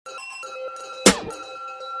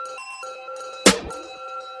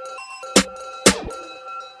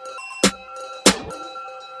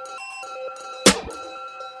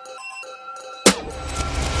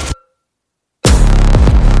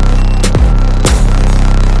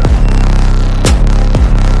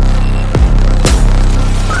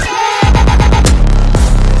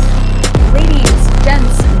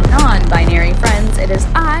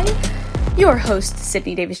host,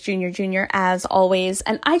 Sydney Davis Jr., as always,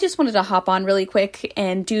 and I just wanted to hop on really quick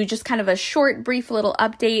and do just kind of a short, brief little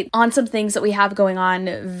update on some things that we have going on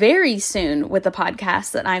very soon with the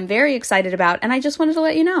podcast that I'm very excited about, and I just wanted to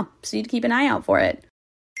let you know, so you'd keep an eye out for it.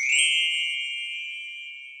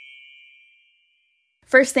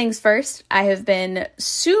 First things first, I have been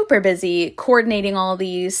super busy coordinating all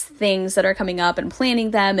these things that are coming up and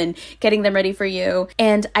planning them and getting them ready for you.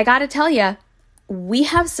 And I gotta tell you, we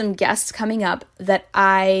have some guests coming up that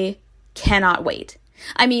I cannot wait.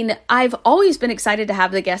 I mean, I've always been excited to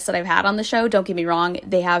have the guests that I've had on the show. Don't get me wrong.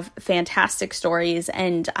 They have fantastic stories,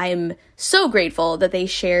 and I'm so grateful that they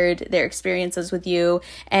shared their experiences with you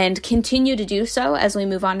and continue to do so as we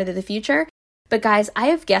move on into the future. But guys, I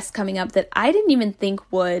have guests coming up that I didn't even think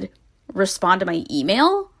would respond to my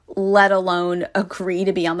email, let alone agree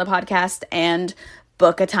to be on the podcast and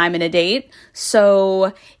book a time and a date.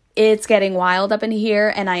 So it's getting wild up in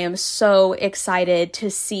here, and I am so excited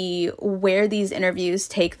to see where these interviews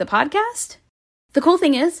take the podcast. The cool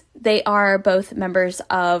thing is, they are both members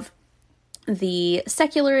of the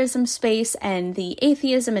secularism space and the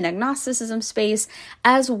atheism and agnosticism space,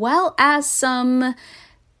 as well as some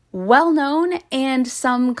well-known and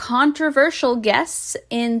some controversial guests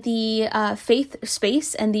in the faith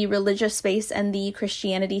space and the religious space and the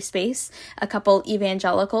Christianity space, a couple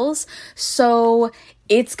evangelicals. So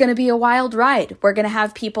it's going to be a wild ride. We're going to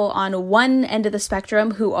have people on one end of the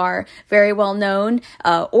spectrum who are very well known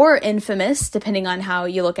or infamous, depending on how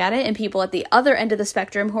you look at it, and people at the other end of the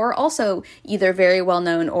spectrum who are also either very well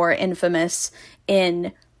known or infamous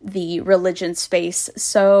in the religion space.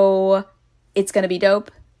 So it's going to be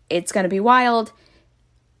dope. It's going to be wild.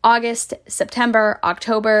 August, September,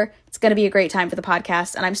 October. It's going to be a great time for the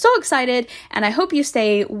podcast, and I'm so excited, and I hope you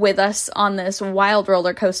stay with us on this wild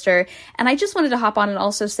roller coaster. And I just wanted to hop on and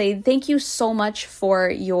also say thank you so much for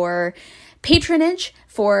your patronage,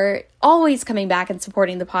 for always coming back and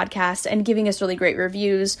supporting the podcast and giving us really great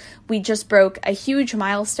reviews. We just broke a huge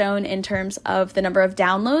milestone in terms of the number of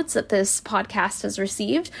downloads that this podcast has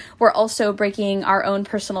received. We're also breaking our own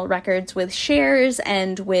personal records with shares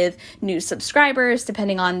and with new subscribers,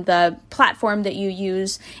 depending on the platform that you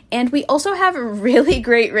use. And we also have really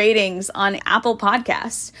great ratings on Apple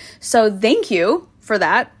Podcasts. So thank you for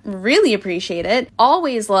that. Really appreciate it.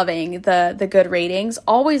 Always loving the good ratings,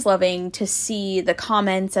 always loving to see the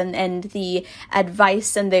comments and the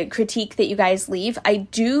advice and the critique that you guys leave. I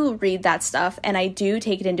do read that stuff, and I do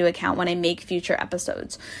take it into account when I make future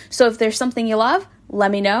episodes. So if there's something you love,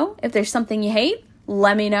 let me know. If there's something you hate,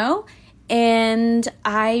 let me know. And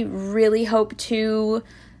I really hope to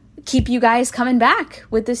keep you guys coming back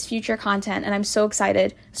with this future content, and I'm so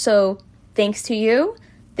excited. So thanks to you.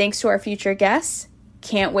 Thanks to our future guests.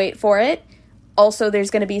 Can't wait for it. Also, there's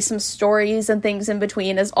going to be some stories and things in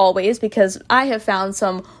between, as always, because I have found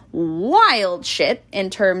some wild shit in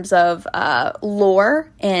terms of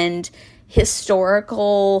lore and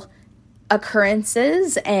historical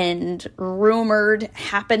occurrences and rumored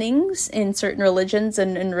happenings in certain religions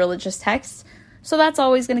and in religious texts. So that's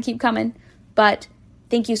always going to keep coming. But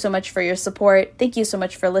thank you so much for your support. Thank you so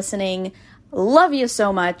much for listening. Love you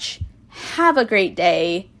so much. Have a great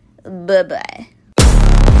day. Bye-bye.